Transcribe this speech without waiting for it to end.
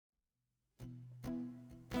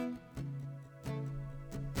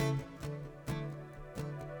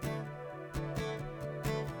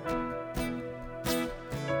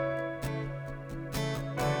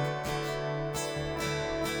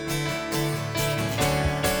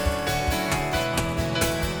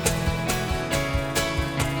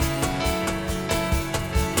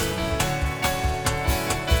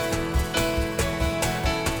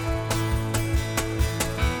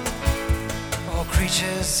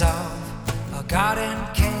creatures of our God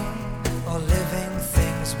and King, all living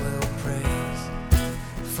things will praise.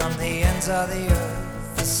 From the ends of the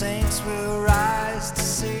earth, the saints will rise to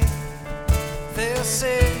sing. They'll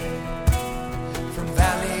sing from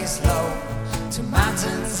valleys low to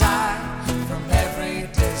mountains high, from every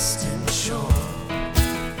distant shore.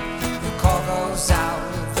 The call goes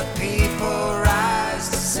out, the people rise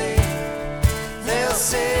to sing. They'll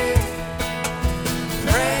sing,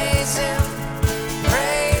 praise Him,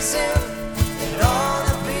 praise Him. Let all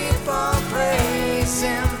the people praise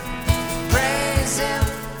Him, praise Him,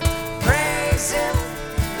 praise Him.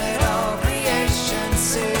 Let all creation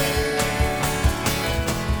sing.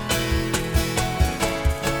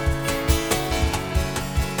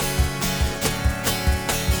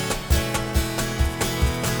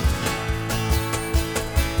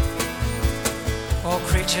 All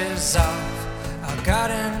creatures of our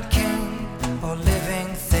God and King, all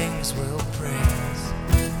living things will praise.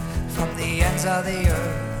 From the ends of the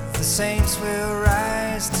earth, the saints will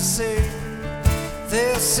rise to sing.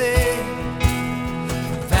 They'll sing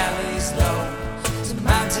from valleys low to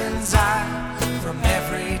mountains high, from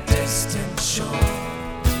every distant shore.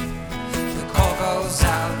 The call goes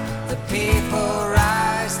out, the people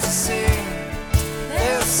rise to sing.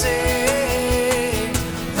 They'll sing,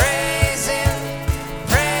 praise Him,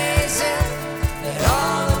 praise Him. Let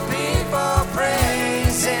all the people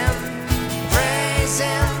praise Him, praise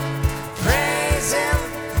Him, praise Him.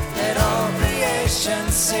 Let all creation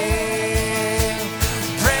sing,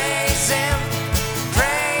 praise Him,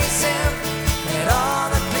 praise Him. Let all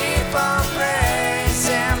the people praise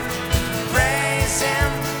Him, praise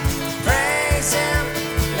Him, praise Him.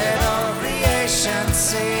 Let all creation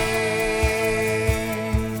sing.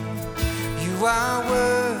 You are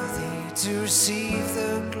worthy to receive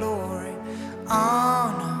the glory.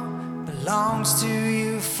 Honor belongs to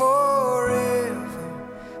you forever.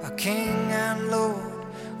 Our King and Lord,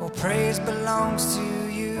 all praise belongs to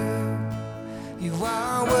you. You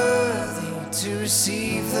are worthy to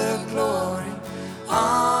receive the glory.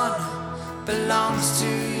 Honor belongs to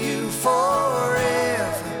you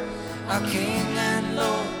forever. Our King and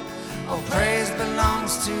Lord, all praise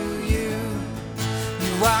belongs to you.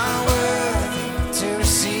 You are worthy to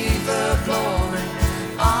receive the glory.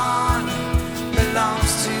 Honor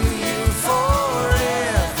belongs to you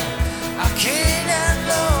forever. Our King and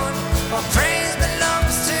Lord, all praise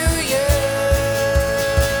belongs to you.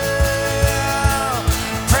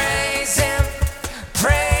 Praise Him,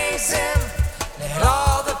 praise Him. Let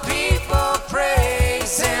all the people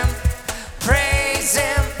praise Him, praise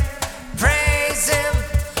Him, praise Him.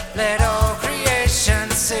 Let all creation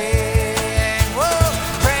sing. Whoa,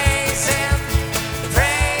 praise Him,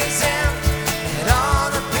 praise Him. Let all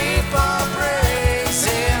the people praise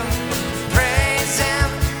Him, praise Him,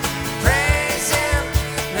 praise Him.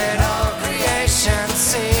 Let all creation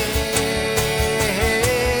sing.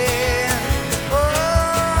 Oh,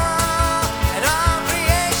 let all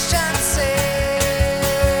creation sing.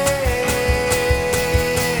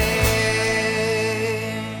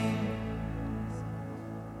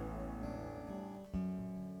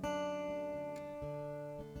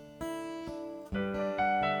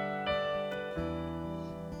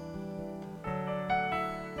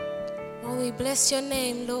 Oh, we bless your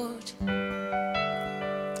name, Lord.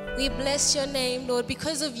 We bless your name, Lord.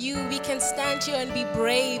 Because of you, we can stand here and be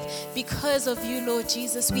brave. Because of you, Lord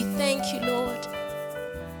Jesus, we thank you, Lord.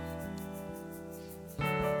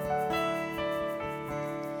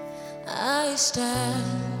 I stand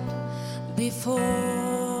before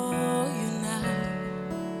you now.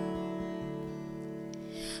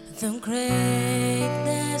 The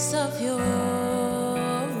greatness of your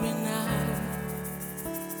renown.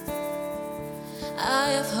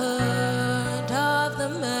 I have heard of the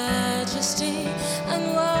majesty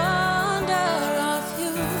and wonder of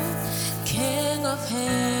you, King of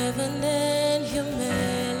heaven. In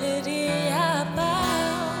humility I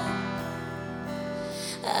bow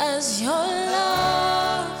as your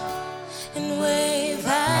love in wave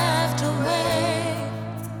after wave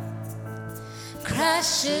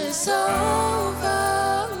crashes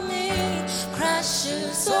over me,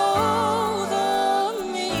 crashes over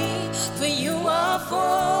me. For you are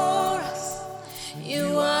for us,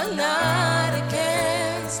 you are not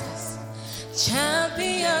against us.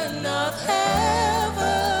 Champion of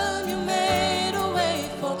heaven, you made a way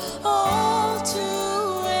for all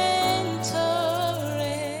to enter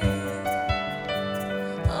in.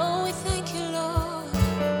 Oh, we thank you, Lord.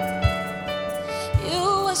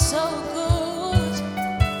 You are so good.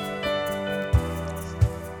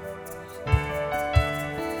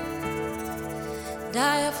 And I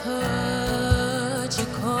have heard you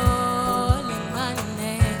calling my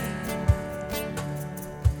name.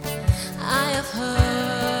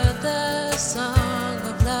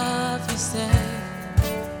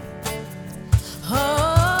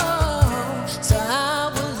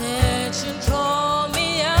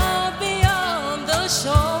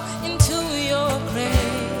 shore, into your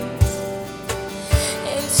grace,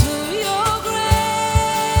 into your grace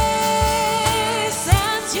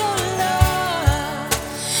and your love.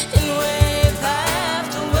 In wave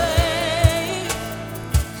after wave,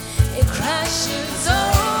 it crashes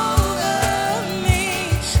over me,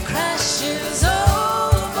 crashes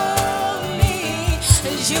over me.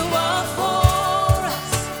 And you are for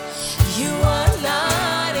us, you are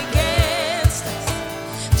not against us.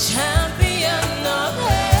 Champion of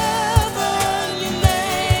heaven, you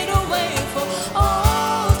made a way for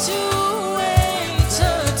all to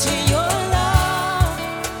enter to your love.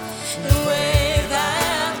 And wave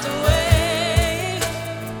after wave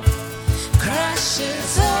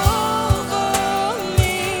crashes over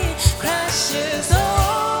me, crashes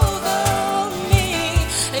over me.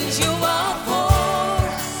 And you are for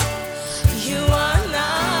us, you are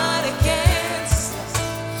not against us.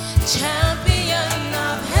 Champion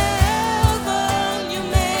of heaven, you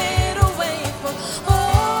made a way for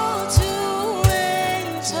all to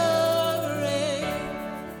enter in.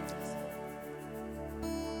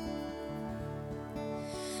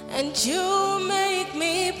 And you make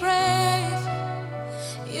me brave,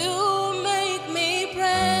 you make me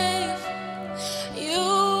brave. You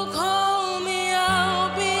call me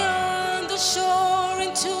out beyond the shore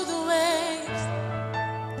into the waves.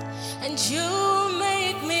 And you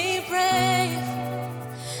make me brave,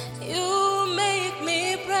 you make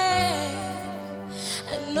me brave.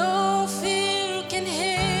 And no fear can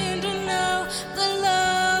hinder now the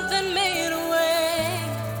love that made a way.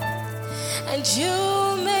 And you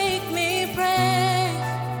make me brave,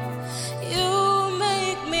 you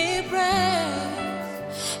make me brave.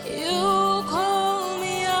 You call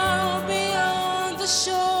me out beyond the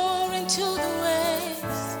shore into the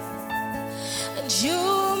waves. And you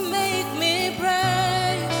make me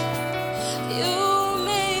brave, you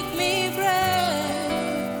make me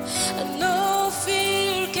brave. And no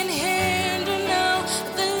fear can hinder now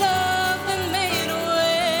the love that made a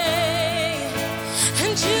way.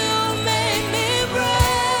 And you make me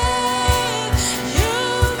brave, you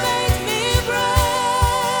make me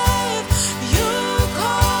brave. You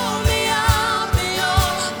call me out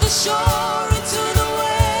beyond the shore into the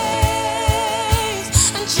waves.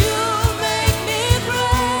 And you make me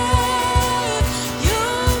brave, you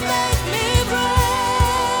make me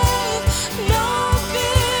brave. No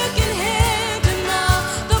fear can hinder now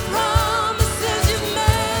the promises you've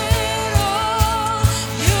made. Oh,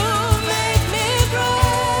 you make me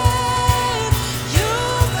brave, you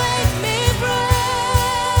make me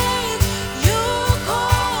brave. You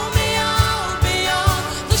call me out beyond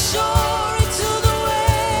the shore into the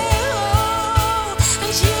wave.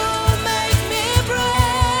 And you make me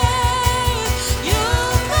brave, you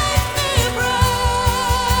make me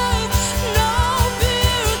brave. No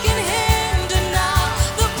fear can hinder now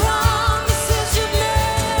the promises you've made.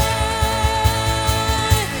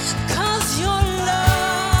 'Cause your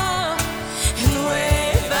love, in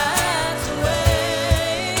wave after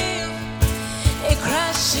wave, it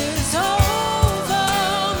crashes over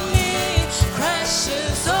me,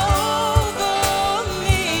 crashes over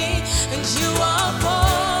me. And you are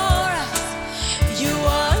for us, you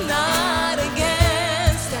are not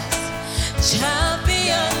against us.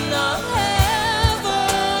 Champion of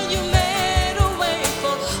heaven, you made a way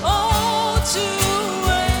for all to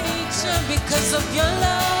enter because of your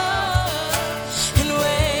love. And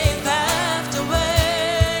wave after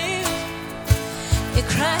wave, it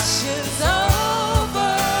crashes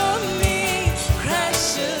over me,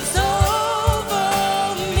 crashes over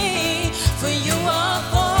me. For you are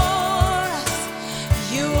for us,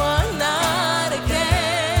 you are not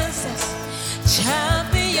against us.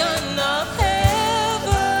 Champion of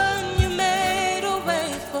heaven, you made a way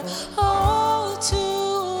for all to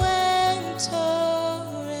enter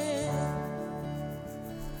in.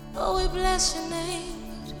 Oh, we bless your name.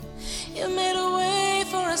 You made a way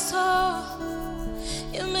for us all.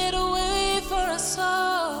 You made a way for us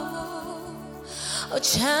all. Oh,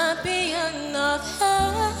 champion of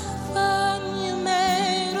heaven, you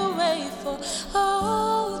made a way for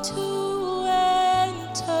all to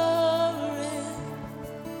enter in.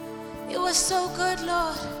 You were so good,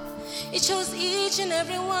 Lord. You chose each and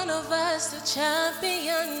every one of us, the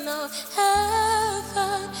champion of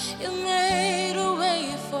heaven. You made a way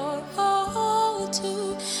for all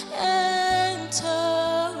to enter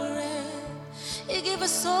in. You give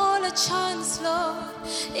us all a chance, Lord.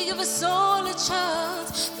 You give us all a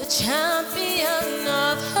chance, the champion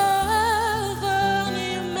of heaven.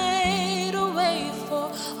 You made a way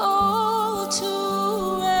for all to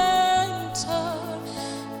enter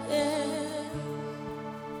in.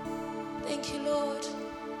 Thank you, Lord.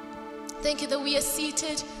 Thank Thank you that we are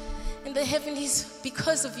seated in the heavenlies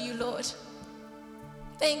because of you, Lord.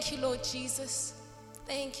 Thank you, Lord Jesus.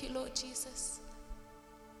 Thank you, Lord Jesus.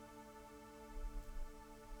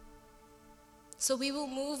 So we will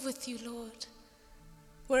move with you, Lord.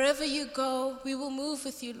 Wherever you go, we will move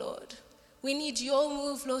with you, Lord. We need your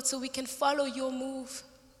move, Lord, so we can follow your move.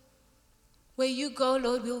 Where you go,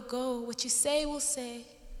 Lord, we'll go. What you say, we'll say.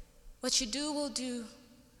 What you do, we'll do.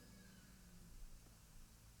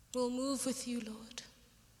 We'll move with you, Lord.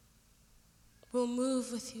 We'll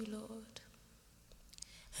move with you, Lord.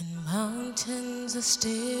 And mountains are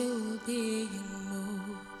still being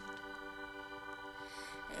moved.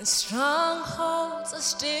 And strongholds are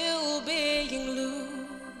still being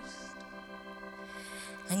loosed.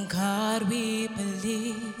 And God, we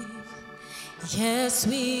believe, yes,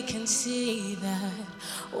 we can see that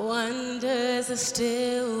wonders are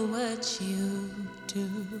still what you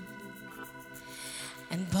do.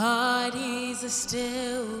 And bodies are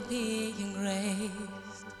still being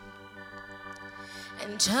raised.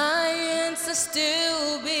 And giants are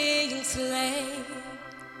still being slain.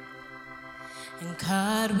 And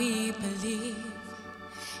God, we believe,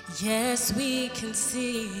 yes, we can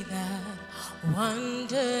see that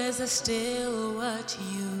wonders are still what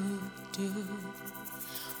you do.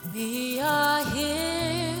 We are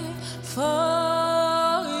here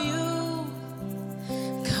for you.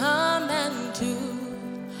 Come and do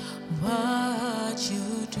what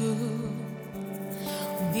you do.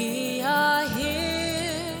 We are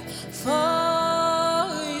here for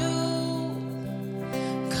you.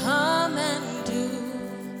 Come and do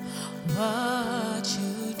what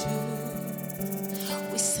you do.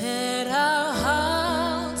 We set our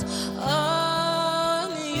hearts on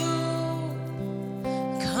you.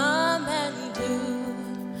 Come and do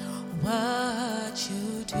what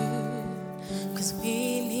you do. 'Cause we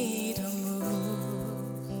need a move.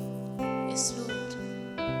 Yes, Lord.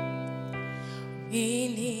 We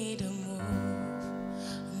need a move.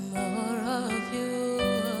 More of you.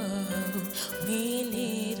 We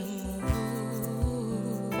need a move.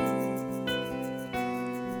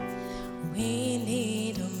 We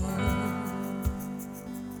need a move.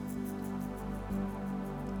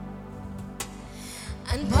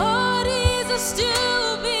 And bodies are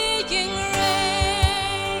still being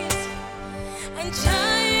raised. And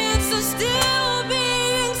giants are still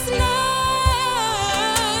being slain.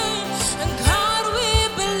 And God, we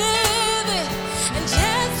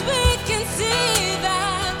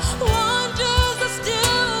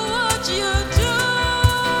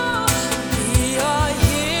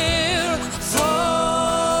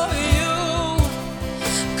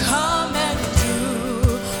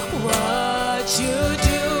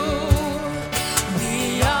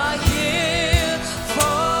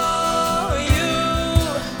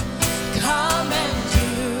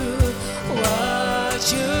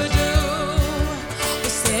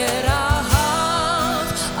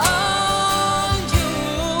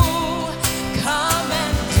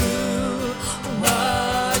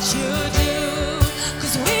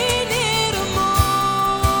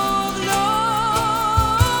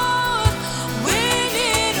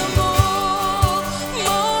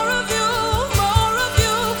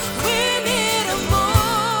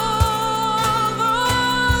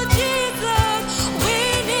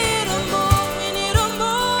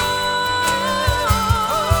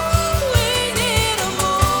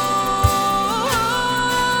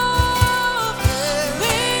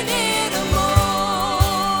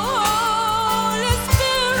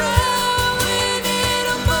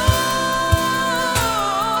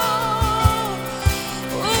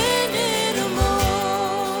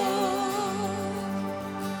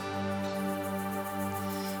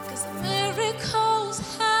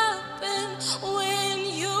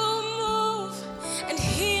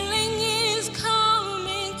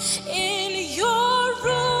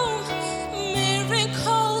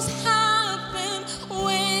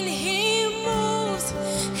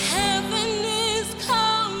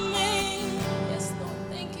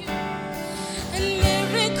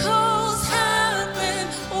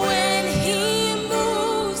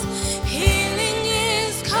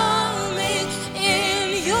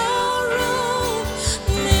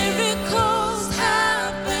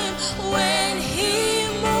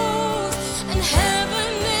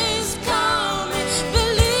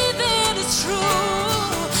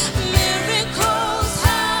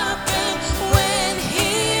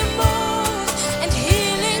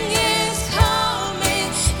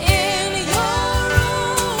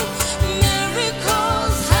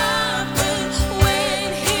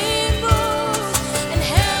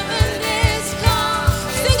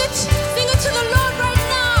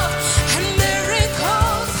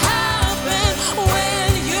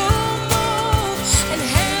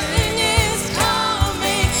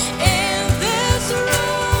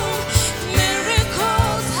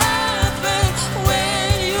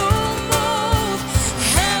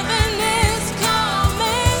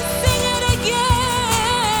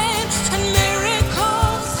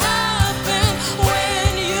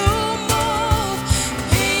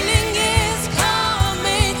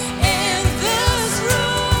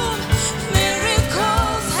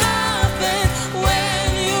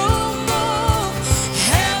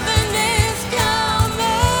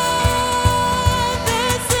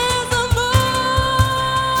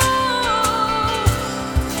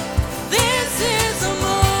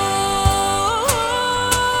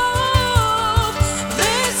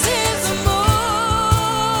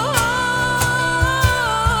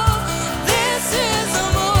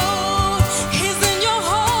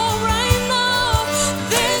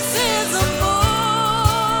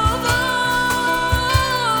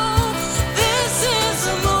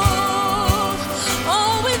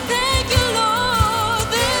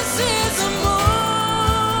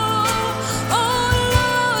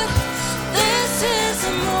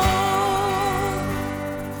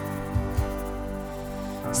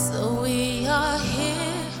So we are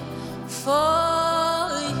here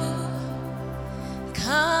for you.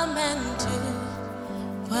 Come and do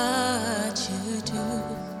what you do.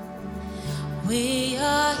 We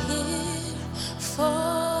are here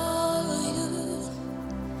for you.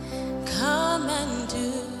 Come and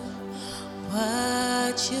do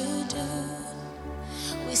what you do.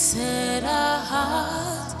 We set our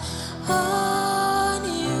hearts on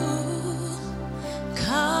you.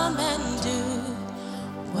 Come and do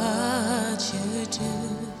what you do.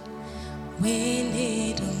 We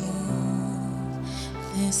need a move.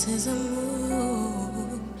 This is a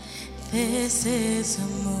move. This is a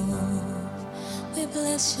move. We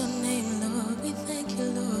bless your name, Lord. We thank you,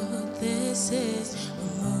 Lord. This is a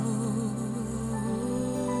move.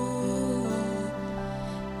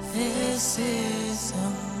 This is a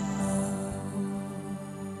move.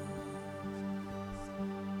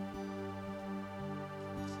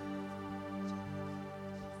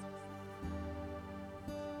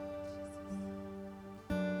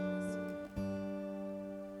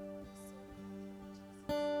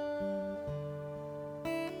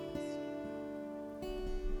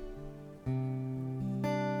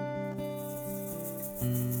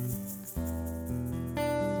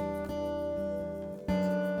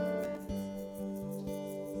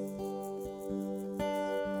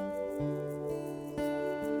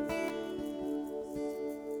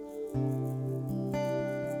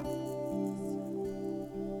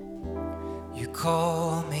 You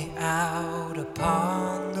call me out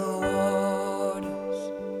upon the waters,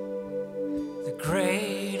 the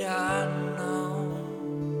great unknown,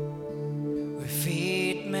 where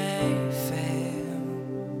feet may fail,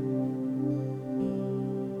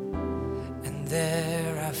 and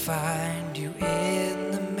there I find you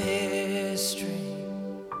in the mystery,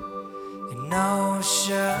 in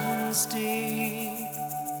oceans deep.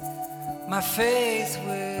 My faith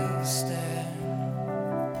will stand.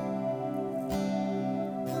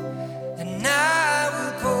 And I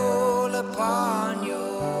will call upon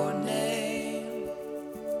your name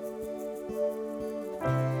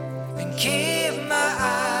and keep my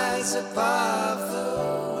eyes above the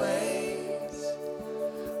waves.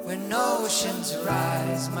 When oceans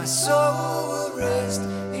rise, my soul will rest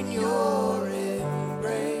in your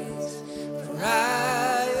embrace. For I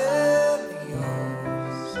am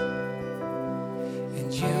yours,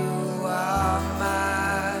 and you are mine.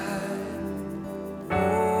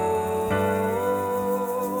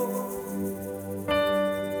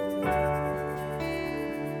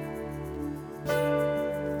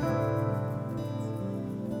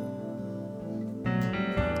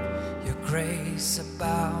 Grace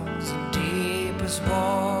abounds in deepest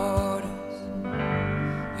waters.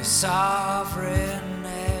 Your sovereign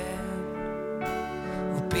hand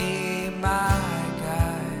will be my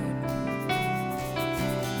guide.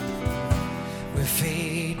 Where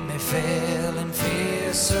feet may fail and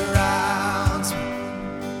fear surrounds me,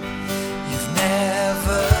 you've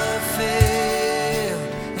never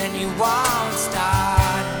failed and you won't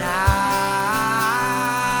start now.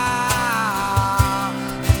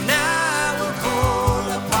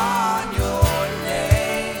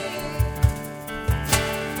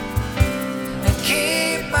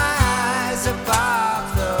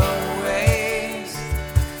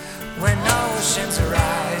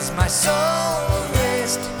 My soul will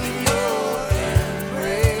rest in your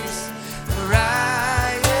embrace, for I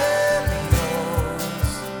am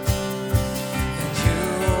yours, and you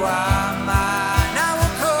are mine. I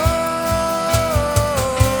will call,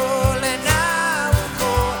 and I will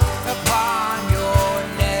call upon your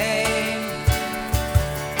name,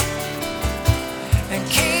 and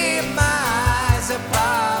keep my eyes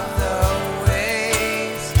above the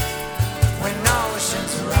waves. When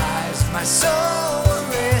oceans rise, my soul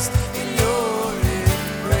in your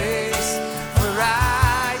embrace, for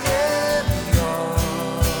I am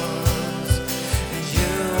yours, and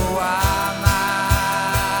you are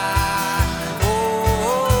mine.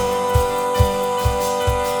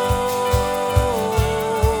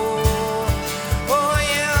 Oh,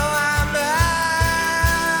 you are mine.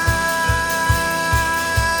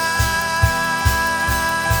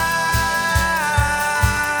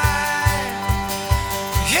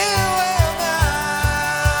 You are mine.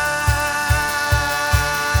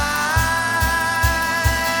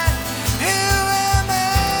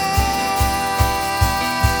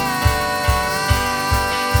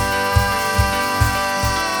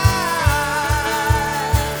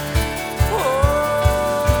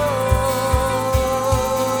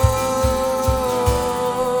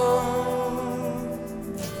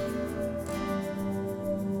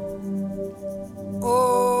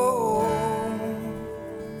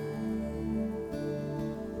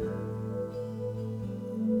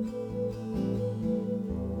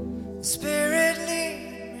 Spirit,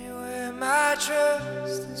 lead me where my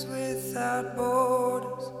trust is without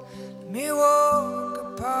borders. Let me walk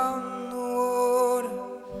upon the water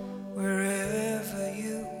wherever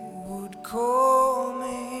you would call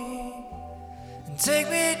me, and take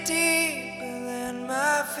me deeper than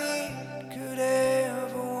my feet could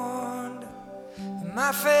ever wander, and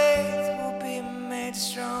my faith will be made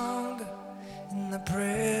stronger in the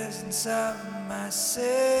presence of my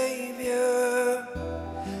Savior.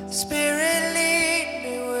 Spirit, lead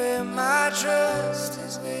me where my trust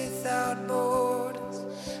is without borders.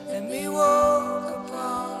 Let me walk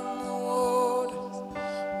upon the waters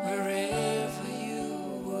wherever you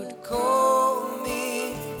would call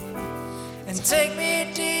me, and take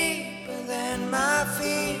me deeper than my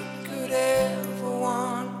feet could ever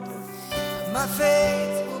wander. My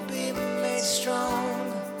faith will be made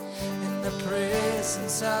stronger in the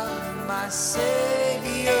presence of my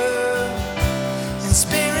Savior. And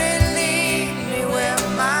Spirit, lead me where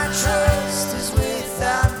my trust is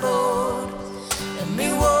without borders. Let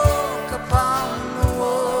me walk upon the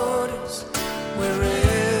waters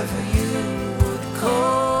wherever you would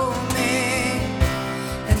call me,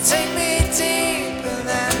 and take me deeper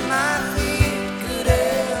than my feet could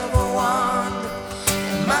ever wander,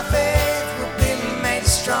 and my faith will be made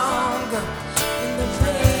stronger in the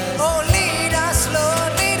presence. Oh, lead us,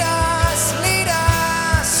 Lord, lead us, lead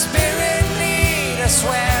us. Spirit, lead us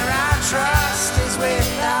where our trust is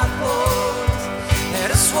without borders. Let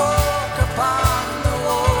us walk upon the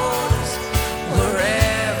waters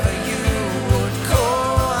wherever you would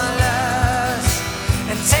call us,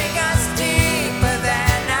 and take us deeper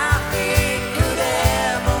than our feet could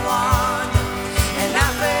ever wander, and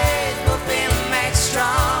our faith will be made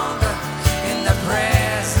stronger in the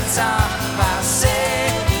presence of our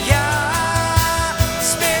Savior.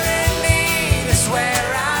 Spirit, lead us where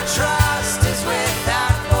our trust is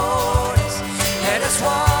without borders. Let us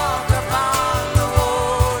walk upon the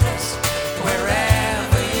waters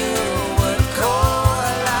wherever you would call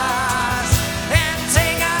us, and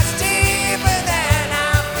take us deeper than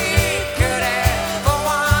our feet could ever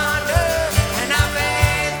wander, and our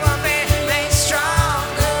faith will be made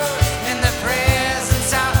stronger in the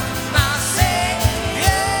presence of my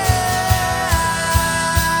Savior.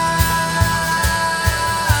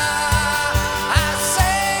 Our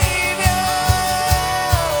Savior,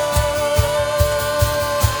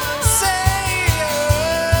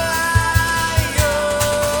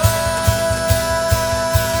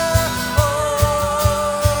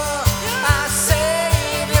 our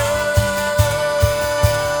Savior.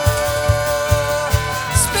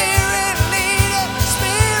 Spirit, lead us,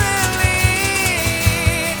 Spirit,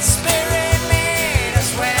 lead. Spirit, lead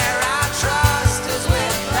us where our trust is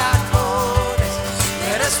without borders.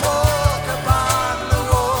 Let us walk upon the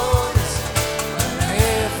waters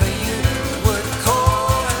wherever you would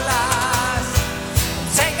call us.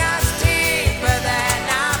 Take us deeper than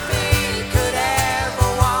our feet could ever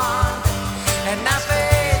wander, and our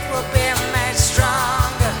faith will be made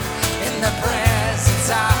stronger in the presence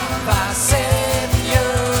of our Savior.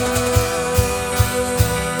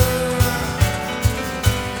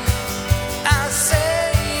 Our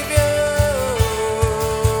Savior,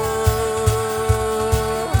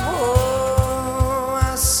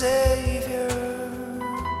 our Savior.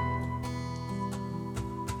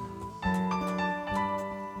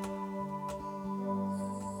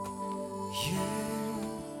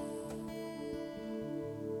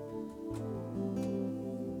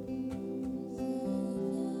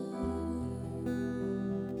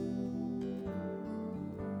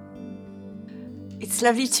 It's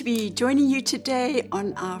lovely to be joining you today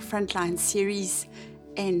on our Frontline series,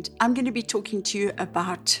 and I'm going to be talking to you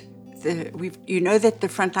about you know that the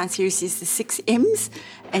Frontline series is the 6 M's,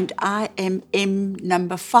 and I am M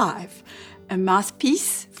number 5, a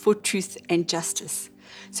mouthpiece for truth and justice.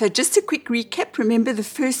 So just a quick recap. Remember, the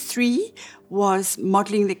first 3 was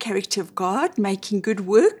modeling the character of God, making good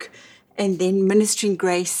work, and then ministering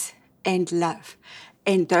grace and love.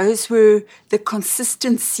 And those were the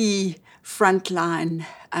consistency frontline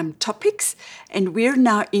topics, and we're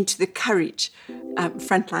now into the courage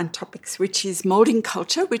frontline topics, which is molding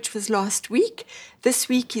culture, which was last week. This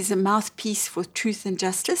week is a mouthpiece for truth and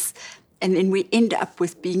justice, and then we end up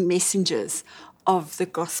with being messengers of the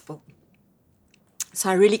gospel. So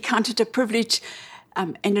I really count it a privilege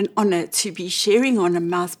and an honor to be sharing on a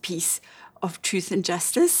mouthpiece of truth and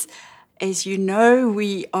justice. As you know,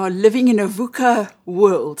 we are living in a VUCA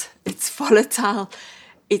world. It's volatile,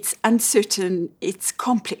 it's uncertain, it's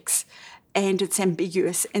complex, and it's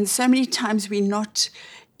ambiguous. And so many times we're not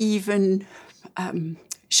even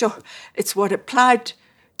sure it's what applied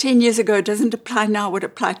 10 years ago doesn't apply now. What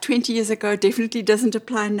applied 20 years ago definitely doesn't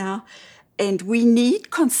apply now. And we need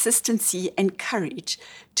consistency and courage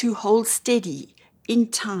to hold steady in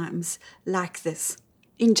times like this.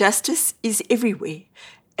 Injustice is everywhere,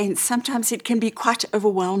 and sometimes it can be quite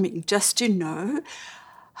overwhelming just to know,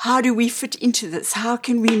 how do we fit into this? How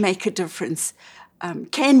can we make a difference?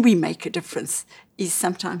 Can we make a difference is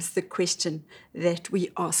sometimes the question that we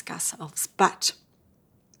ask ourselves. But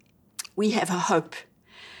we have a hope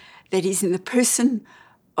that is in the person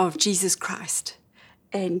of Jesus Christ.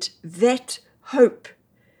 And that hope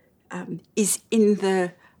is in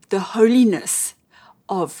the holiness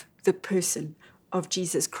of the person of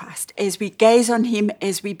Jesus Christ. As we gaze on him,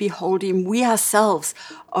 as we behold him, we ourselves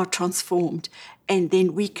are transformed. And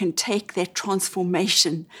then we can take that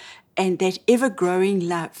transformation and that ever-growing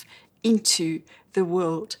love into the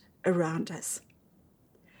world around us.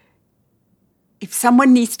 If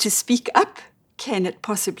someone needs to speak up, can it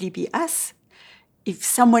possibly be us? If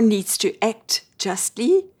someone needs to act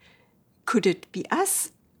justly, could it be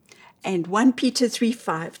us? And 1 Peter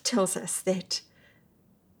 3:5 tells us that,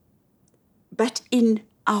 but in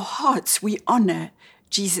our hearts we honor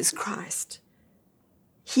Jesus Christ.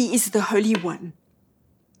 He is the Holy One.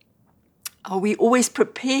 Are we always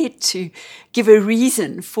prepared to give a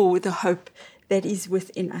reason for the hope that is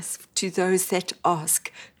within us to those that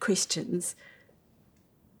ask questions?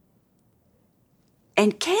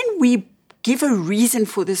 And can we give a reason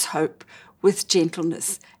for this hope with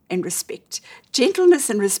gentleness and respect? Gentleness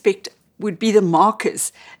and respect would be the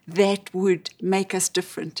markers that would make us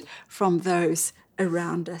different from those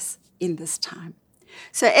around us in this time.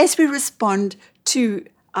 So as we respond to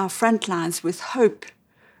our front lines with hope,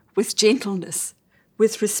 with gentleness,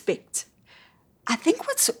 with respect, I think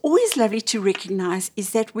what's always lovely to recognize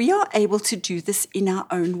is that we are able to do this in our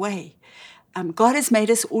own way. God has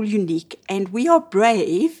made us all unique, and we are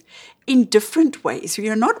brave in different ways. We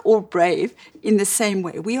are not all brave in the same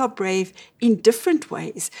way. We are brave in different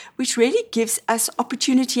ways, which really gives us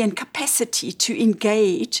opportunity and capacity to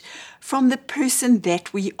engage from the person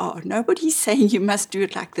that we are. Nobody's saying you must do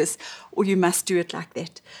it like this or you must do it like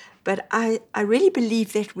that. But I really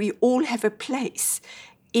believe that we all have a place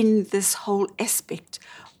in this whole aspect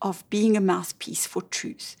of being a mouthpiece for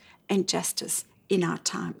truth and justice in our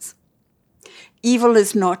times. Evil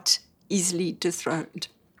is not easily dethroned.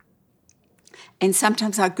 And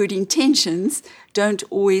sometimes our good intentions don't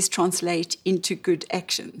always translate into good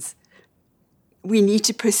actions. We need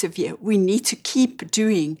to persevere. We need to keep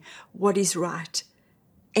doing what is right.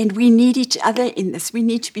 And we need each other in this. We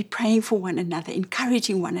need to be praying for one another,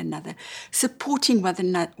 encouraging one another, supporting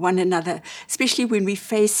one another, especially when we're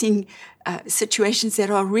facing situations that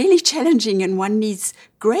are really challenging, and one needs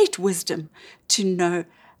great wisdom to know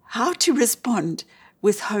how to respond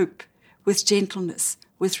with hope, with gentleness,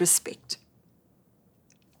 with respect.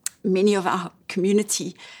 Many of our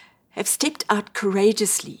community have stepped out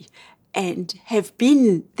courageously and have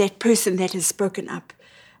been that person that has spoken up.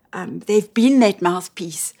 They've been that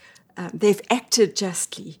mouthpiece. They've acted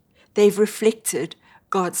justly. They've reflected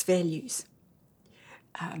God's values.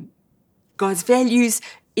 God's values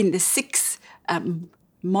in the 6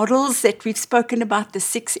 models that we've spoken about, the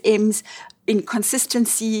 6 M's, in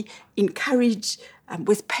consistency, in courage,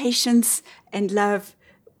 with patience and love.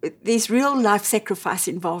 There's real life sacrifice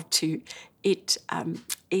involved too. It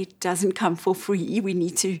doesn't come for free. We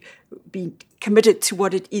need to be committed to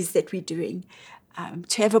what it is that we're doing.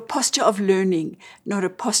 To have a posture of learning, not a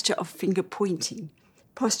posture of finger pointing.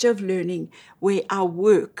 Posture of learning where our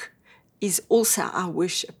work is also our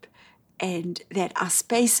worship, and that our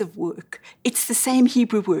space of work, it's the same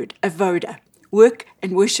Hebrew word, avoda. Work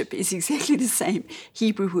and worship is exactly the same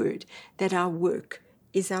Hebrew word, that our work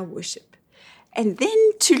is our worship. And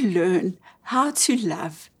then to learn how to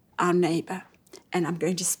love our neighbor. And I'm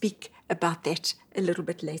going to speak about that a little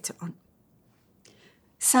bit later on.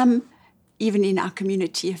 Some, even in our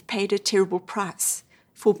community, have paid a terrible price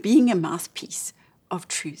for being a mouthpiece of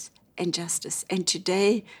truth and justice. And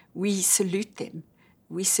today we salute them.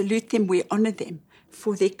 We salute them, we honor them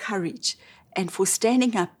for their courage and for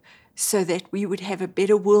standing up so that we would have a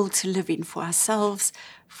better world to live in for ourselves,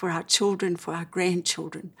 for our children, for our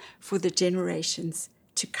grandchildren, for the generations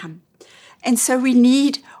to come. And so we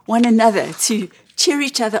need one another to cheer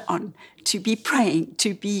each other on, to be praying,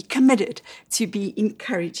 to be committed, to be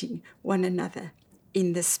encouraging one another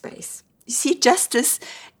in this space. You see, justice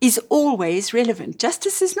is always relevant.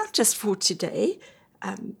 Justice is not just for today.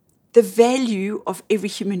 The value of every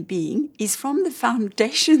human being is from the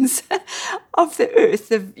foundations of the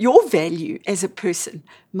earth. Your value as a person,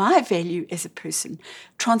 my value as a person,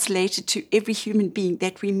 translated to every human being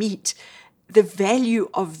that we meet. the value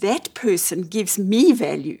of that person gives me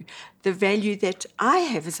value. The value that I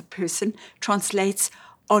have as a person translates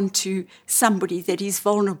onto somebody that is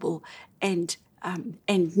vulnerable and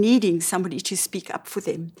needing somebody to speak up for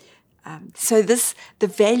them. So the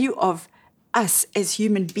value of us as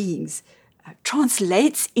human beings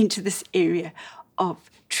translates into this area of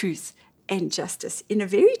truth and justice in a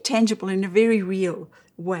very tangible, in a very real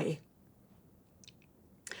way.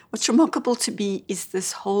 What's remarkable to me is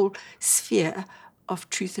this whole sphere of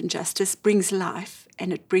truth and justice brings life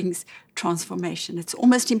and it brings transformation. It's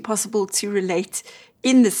almost impossible to relate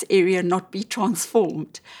in this area and not be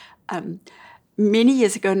transformed. Many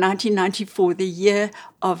years ago, 1994, the year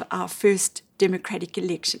of our first democratic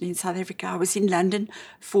election in South Africa, I was in London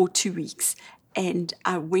for 2 weeks, and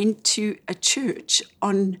I went to a church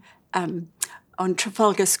on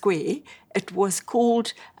Trafalgar Square. It was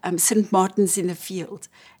called St. Martin's in the Field.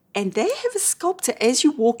 And they have a sculpture, as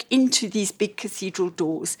you walk into these big cathedral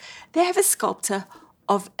doors, they have a sculpture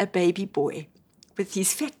of a baby boy with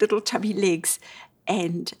these fat little chubby legs.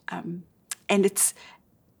 And it's,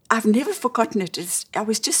 I've never forgotten it. I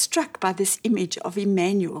was just struck by this image of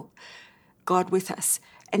Emmanuel, God with us.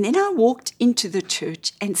 And then I walked into the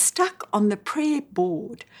church, and stuck on the prayer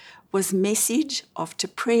board was message after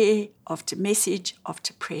prayer, after message,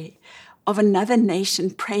 after prayer of another nation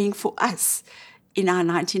praying for us in our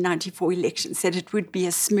 1994 elections, that it would be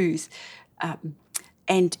a smooth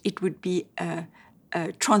and it would be a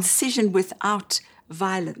transition without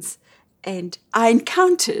violence. And I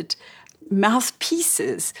encountered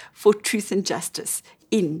mouthpieces for truth and justice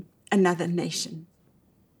in another nation.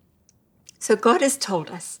 So God has told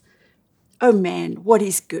us, oh man, what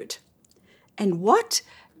is good? And what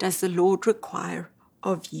does the Lord require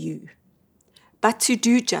of you? But to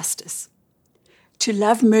do justice, to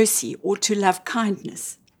love mercy or to love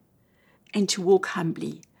kindness, and to walk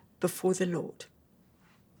humbly before the Lord.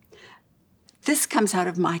 This comes out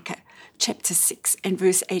of Micah chapter 6 and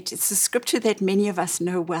verse 8. It's a scripture that many of us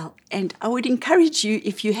know well. And I would encourage you,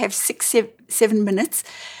 if you have 7 minutes,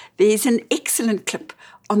 there's an excellent clip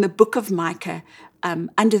on the book of Micah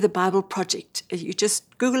under the Bible Project. You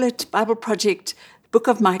just Google it, Bible Project, book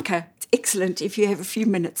of Micah. It's excellent if you have a few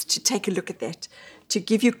minutes to take a look at that, to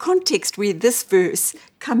give you context where this verse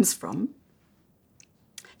comes from,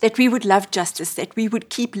 that we would love justice, that we would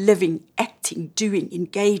keep living, acting, doing,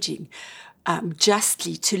 engaging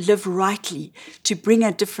justly, to live rightly, to bring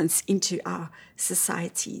a difference into our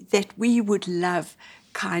society, that we would love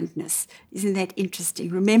kindness. Isn't that interesting?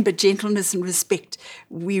 Remember, gentleness and respect.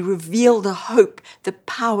 We reveal the hope, the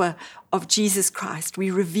power of Jesus Christ. We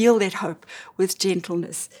reveal that hope with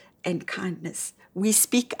gentleness and kindness. We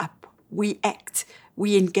speak up, we act,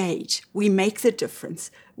 we engage, we make the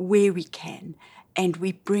difference where we can, and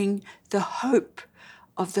we bring the hope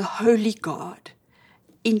of the Holy God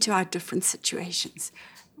into our different situations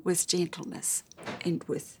with gentleness and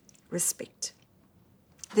with respect.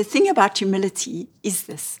 The thing about humility is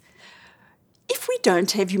this. If we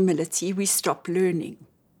don't have humility, we stop learning.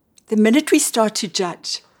 The minute we start to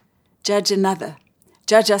judge another,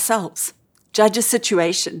 judge ourselves, judge a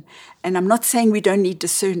situation, and I'm not saying we don't need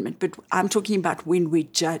discernment, but I'm talking about when we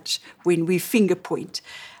judge, when we finger point.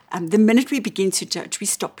 The minute we begin to judge, we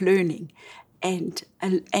stop learning. And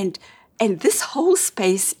this whole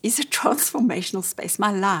space is a transformational space.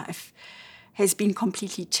 My life has been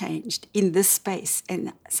completely changed in this space.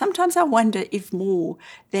 And sometimes I wonder if more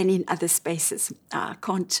than in other spaces. I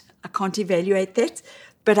can't evaluate that,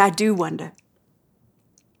 but I do wonder.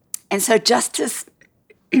 And so justice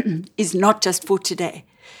is not just for today.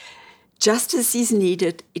 Justice is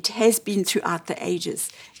needed. It has been throughout the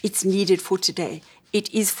ages. It's needed for today.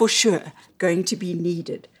 It is for sure going to be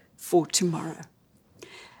needed for tomorrow.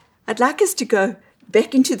 I'd like us to go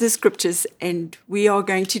back into the scriptures, and we are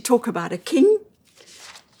going to talk about a king,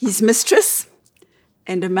 his mistress,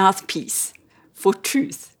 and a mouthpiece for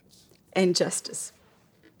truth and justice.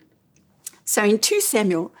 So in 2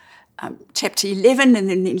 Samuel chapter 11 and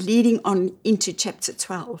then leading on into chapter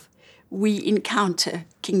 12, we encounter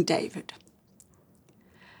King David.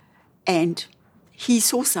 And he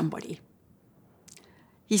saw somebody.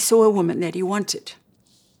 He saw a woman that he wanted,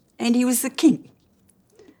 and he was the king.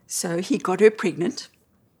 So he got her pregnant,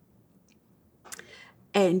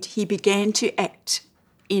 and he began to act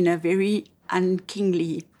in a very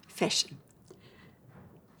unkingly fashion.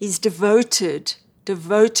 His devoted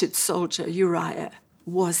soldier, Uriah,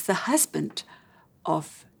 was the husband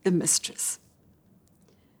of the mistress.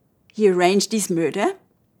 He arranged his murder.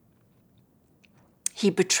 He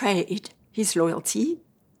betrayed his loyalty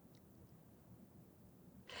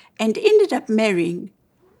and ended up marrying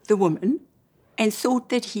the woman and thought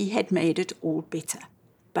that he had made it all better.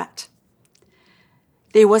 But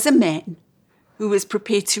there was a man who was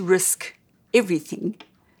prepared to risk everything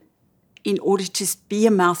in order to be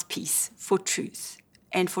a mouthpiece for truth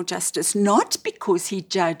and for justice, not because he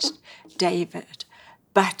judged David,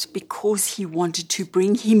 but because he wanted to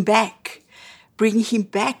bring him back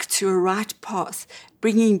to a right path,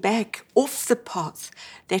 bring him back off the path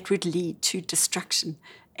that would lead to destruction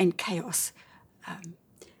and chaos.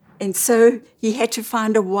 And so he had to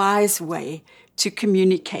find a wise way to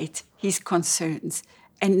communicate his concerns.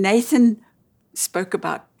 And Nathan spoke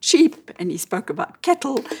about sheep, and he spoke about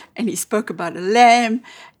cattle, and he spoke about a lamb,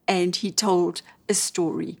 and he told a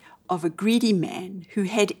story of a greedy man who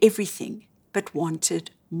had everything but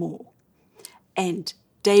wanted more. And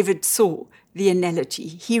David saw the analogy.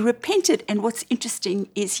 He repented, and what's interesting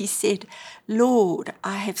is he said, "Lord,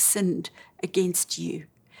 I have sinned against you."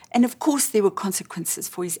 And of course there were consequences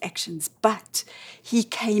for his actions, but he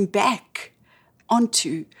came back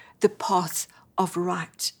onto the path of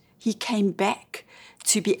right. He came back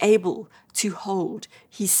to be able to hold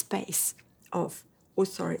his space of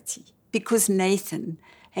authority because Nathan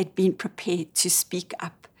had been prepared to speak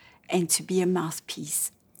up and to be a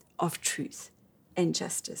mouthpiece of truth and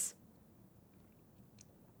justice.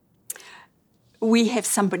 We have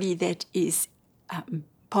somebody that is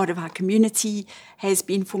part of our community, has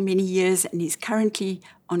been for many years, and is currently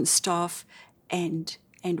on staff. And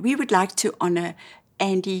we would like to honor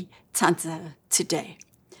Andy Tanza today.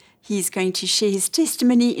 He's going to share his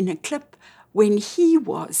testimony in a clip when he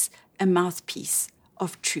was a mouthpiece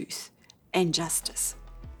of truth and justice.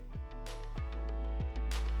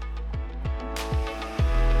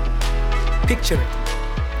 Picture it.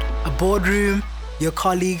 A boardroom, your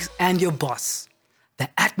colleagues, and your boss. The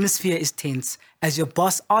atmosphere is tense as your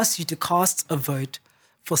boss asks you to cast a vote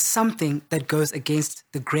for something that goes against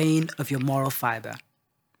the grain of your moral fiber.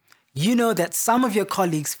 You know that some of your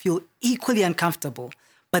colleagues feel equally uncomfortable,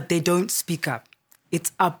 but they don't speak up.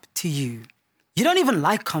 It's up to you. You don't even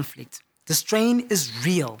like conflict. The strain is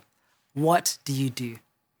real. What do you do?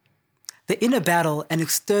 The inner battle and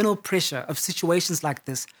external pressure of situations like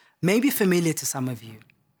this may be familiar to some of you.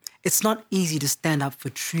 It's not easy to stand up for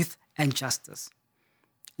truth and justice.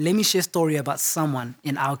 Let me share a story about someone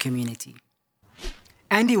in our community.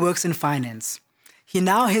 Andy works in finance. He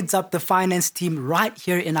now heads up the finance team right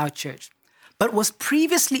here in our church, but was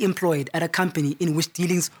previously employed at a company in which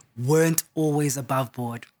dealings weren't always above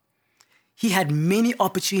board. He had many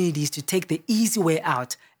opportunities to take the easy way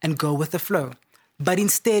out and go with the flow, but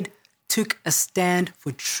instead took a stand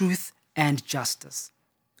for truth and justice.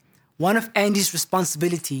 One of Andy's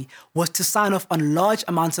responsibility was to sign off on large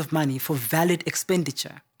amounts of money for valid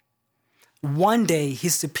expenditure. One day,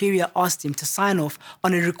 his superior asked him to sign off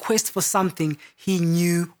on a request for something he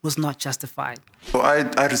knew was not justified. So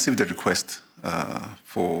I received a request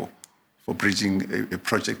for bridging a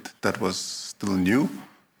project that was still new,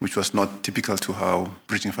 which was not typical to how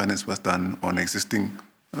bridging finance was done on existing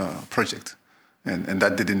project. And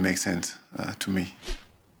that didn't make sense to me.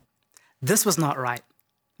 This was not right.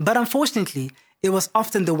 But unfortunately, it was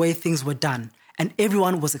often the way things were done, and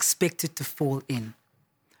everyone was expected to fall in.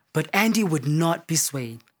 But Andy would not be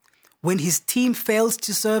swayed. When his team fails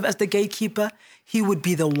to serve as the gatekeeper, he would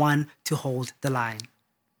be the one to hold the line.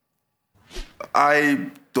 I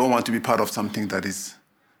don't want to be part of something that is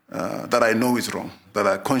that I know is wrong, that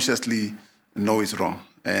I consciously know is wrong.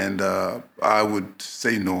 And I would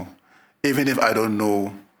say no, even if I don't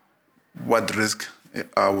know what risk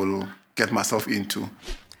I will get myself into.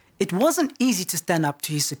 It wasn't easy to stand up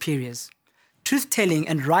to his superiors. Truth-telling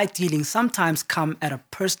and right dealing sometimes come at a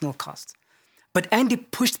personal cost. But Andy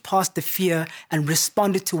pushed past the fear and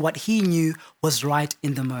responded to what he knew was right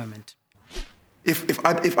in the moment. If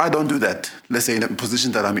I don't do that, let's say in a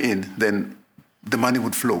position that I'm in, then the money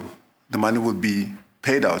would flow. The money would be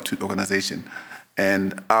paid out to the organization.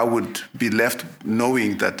 And I would be left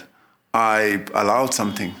knowing that I allowed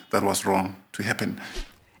something that was wrong to happen.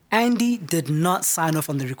 Andy did not sign off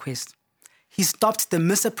on the request. He stopped the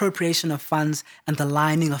misappropriation of funds and the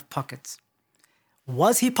lining of pockets.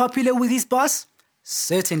 Was he popular with his boss?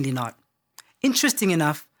 Certainly not. Interesting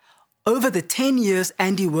enough, over the 10 years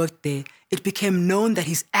Andy worked there, it became known that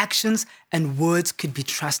his actions and words could be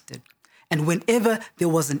trusted. And whenever there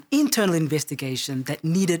was an internal investigation that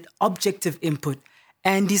needed objective input,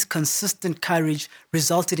 Andy's consistent courage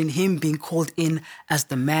resulted in him being called in as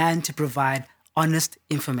the man to provide honest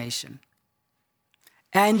information.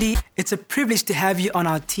 Andy, it's a privilege to have you on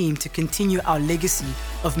our team to continue our legacy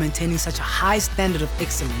of maintaining such a high standard of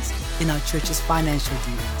excellence in our church's financial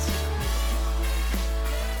dealings.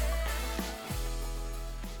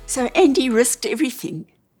 So Andy risked everything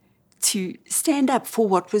to stand up for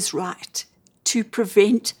what was right, to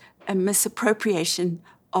prevent a misappropriation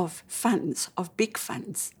of funds, of big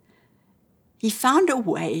funds. He found a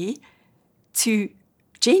way to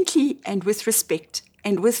gently and with respect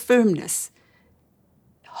and with firmness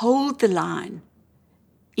hold the line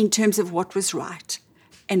in terms of what was right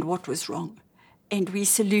and what was wrong. And we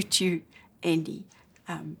salute you, Andy,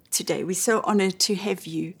 today. We're so honored to have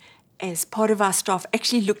you as part of our staff,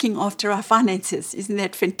 actually looking after our finances. Isn't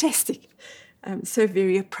that fantastic? So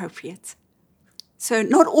very appropriate. So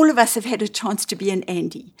not all of us have had a chance to be an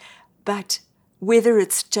Andy, but whether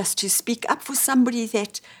it's just to speak up for somebody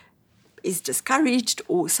that is discouraged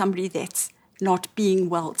or somebody that's not being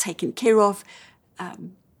well taken care of,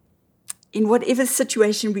 in whatever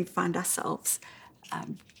situation we find ourselves,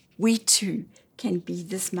 we too can be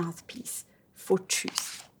this mouthpiece for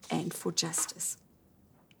truth and for justice.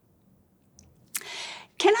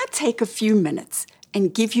 Can I take a few minutes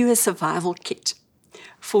and give you a survival kit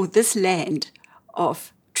for this land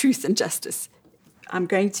of truth and justice? I'm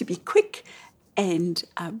going to be quick,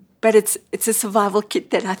 but it's a survival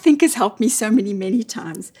kit that I think has helped me so many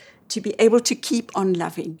times to be able to keep on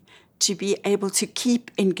loving, to be able to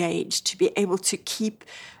keep engaged, to be able to keep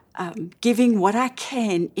giving what I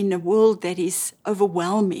can in a world that is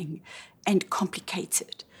overwhelming and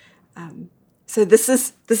complicated. So this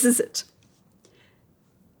is it.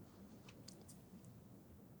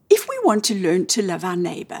 If we want to learn to love our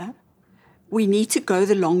neighbor, we need to go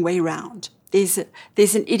the long way round. There's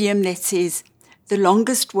an idiom that says, the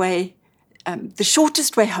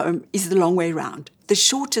shortest way home is the long way round. The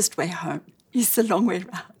shortest way home is the long way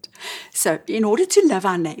round. So in order to love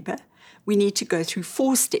our neighbor, we need to go through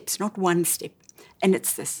 4 steps, not 1 step. And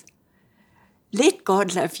it's this. Let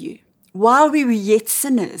God love you. While we were yet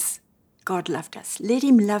sinners, God loved us. Let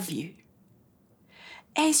him love you.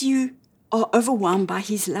 As you are overwhelmed by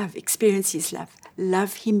his love, experience his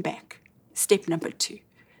love him back. Step number 2,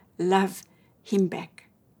 love him back.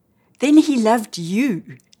 Then he loved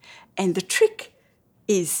you. And the trick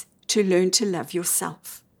is to learn to love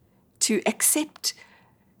yourself, to accept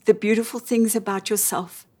the beautiful things about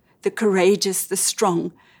yourself, the courageous, the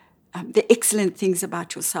strong, the excellent things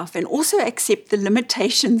about yourself, and also accept the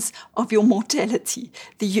limitations of your mortality,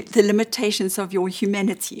 the limitations of your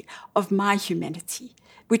humanity, of my humanity,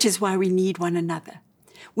 which is why we need one another.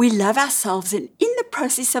 We love ourselves, and in the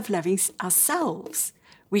process of loving ourselves,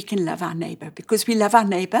 we can love our neighbor, because we love our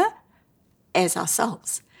neighbor as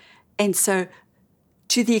ourselves. And so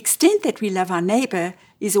to the extent that we love our neighbor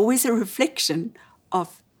is always a reflection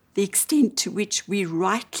of the extent to which we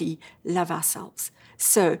rightly love ourselves.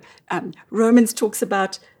 So Romans talks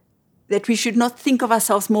about that we should not think of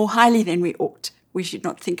ourselves more highly than we ought. We should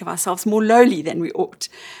not think of ourselves more lowly than we ought.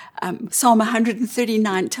 Psalm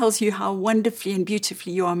 139 tells you how wonderfully and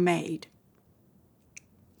beautifully you are made.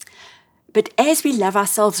 But as we love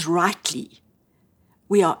ourselves rightly,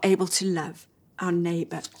 we are able to love our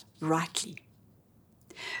neighbor rightly.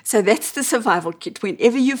 So that's the survival kit.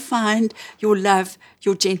 Whenever you find your love,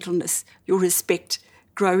 your gentleness, your respect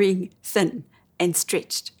growing thin and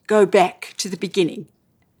stretched, go back to the beginning.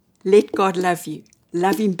 Let God love you.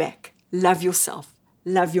 Love him back. Love yourself.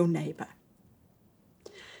 Love your neighbor.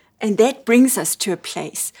 And that brings us to a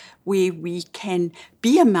place where we can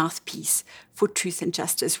be a mouthpiece for truth and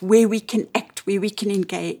justice, where we can act, where we can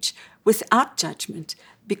engage without judgment,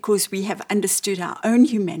 because we have understood our own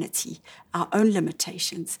humanity, our own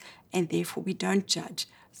limitations, and therefore we don't judge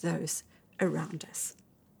those around us.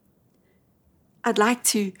 I'd like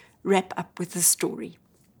to wrap up with a story.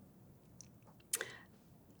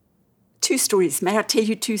 2 stories. May I tell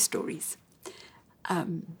you 2 stories?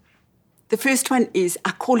 The first one is,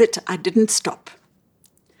 I call it I Didn't Stop.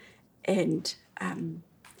 And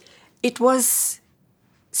it was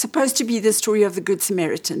supposed to be the story of the Good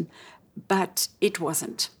Samaritan, but it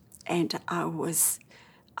wasn't. And I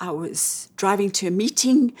was driving to a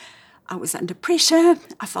meeting. I was under pressure.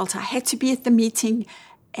 I felt I had to be at the meeting,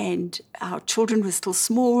 and our children were still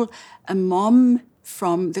small. A mom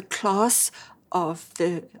from the class of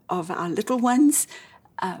our little ones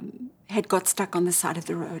had got stuck on the side of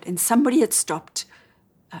the road, and somebody had stopped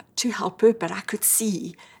to help her, but I could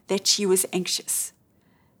see that she was anxious.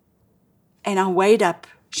 And I weighed up,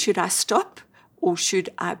 should I stop or should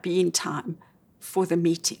I be in time for the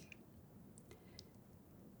meeting?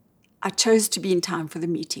 I chose to be in time for the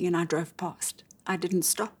meeting, and I drove past. I didn't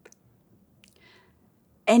stop.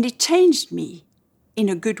 And it changed me in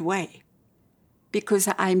a good way, because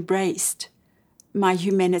I embraced my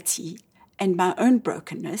humanity and my own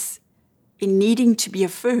brokenness in needing to be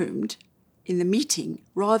affirmed in the meeting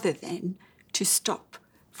rather than to stop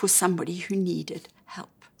for somebody who needed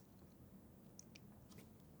help.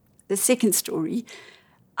 The second story,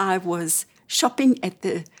 I was shopping at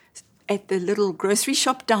the little grocery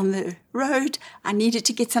shop down the road. I needed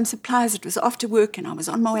to get some supplies. It was after work and I was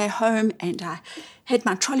on my way home, and I had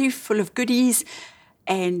my trolley full of goodies,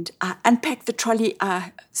 and I unpacked the trolley.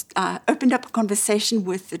 I opened up a conversation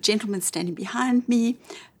with the gentleman standing behind me,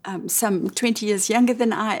 some 20 years younger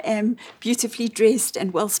than I am, beautifully dressed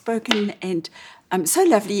and well-spoken, and so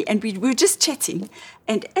lovely. And we were just chatting.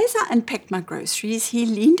 And as I unpacked my groceries, he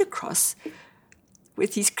leaned across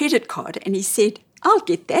with his credit card and he said, "I'll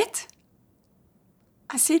get that."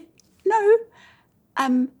 I said, "No,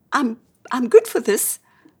 I'm good for this.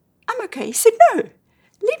 I'm okay." He said, "No,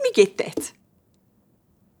 let me get that."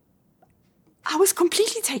 I was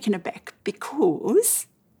completely taken aback because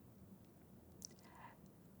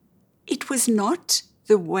it was not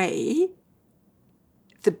the way,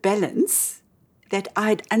 the balance that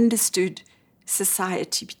I'd understood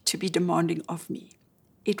society to be demanding of me.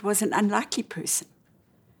 It was an unlikely person.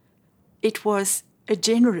 It was a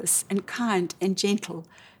generous and kind and gentle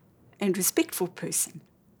and respectful person.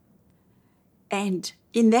 And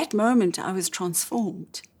in that moment, I was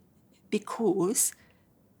transformed because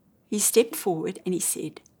he stepped forward and he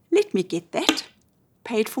said, "Let me get that,"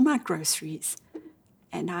 paid for my groceries,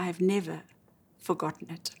 and I have never forgotten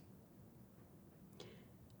it.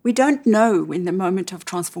 We don't know when the moment of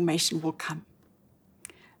transformation will come.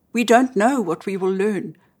 We don't know what we will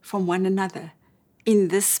learn from one another in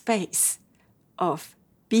this space of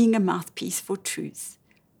being a mouthpiece for truth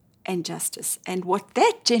and justice. And what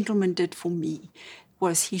that gentleman did for me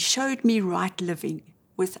was he showed me right living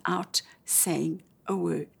without saying a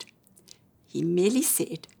word. He merely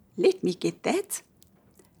said, "Let me get that,"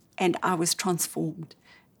 and I was transformed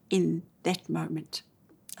in that moment.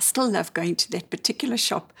 I still love going to that particular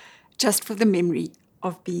shop just for the memory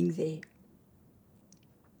of being there.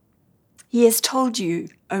 He has told you,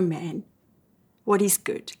 O man, what is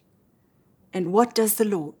good. And what does the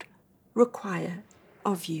Lord require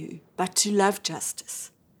of you but to love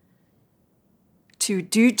justice, to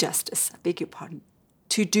do justice,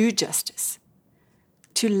 to do justice,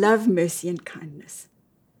 to love mercy and kindness,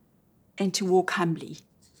 and to walk humbly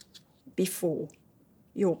before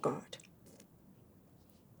your God.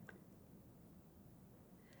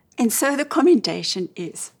 And so the commendation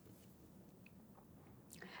is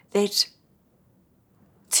that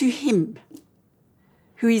to him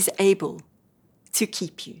who is able to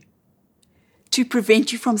keep you, to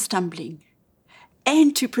prevent you from stumbling,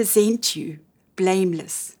 and to present you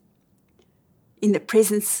blameless in the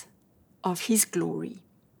presence of his glory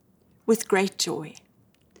with great joy.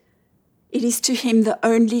 It is to him, the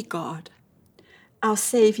only God, our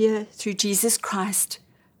Savior through Jesus Christ,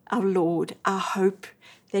 our Lord, our hope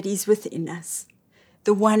that is within us,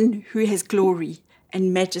 the one who has glory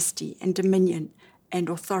and majesty and dominion and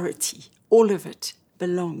authority. All of it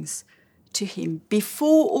belongs to him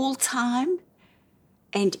before all time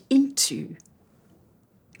and into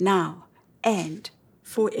now and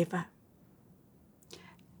forever.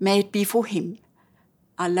 May it be for him,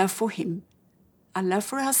 our love for him, our love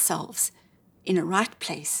for ourselves in a right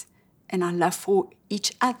place, and our love for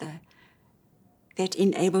each other that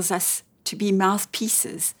enables us to be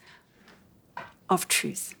mouthpieces of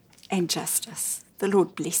truth and justice. The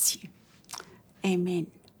Lord bless you.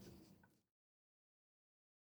 Amen.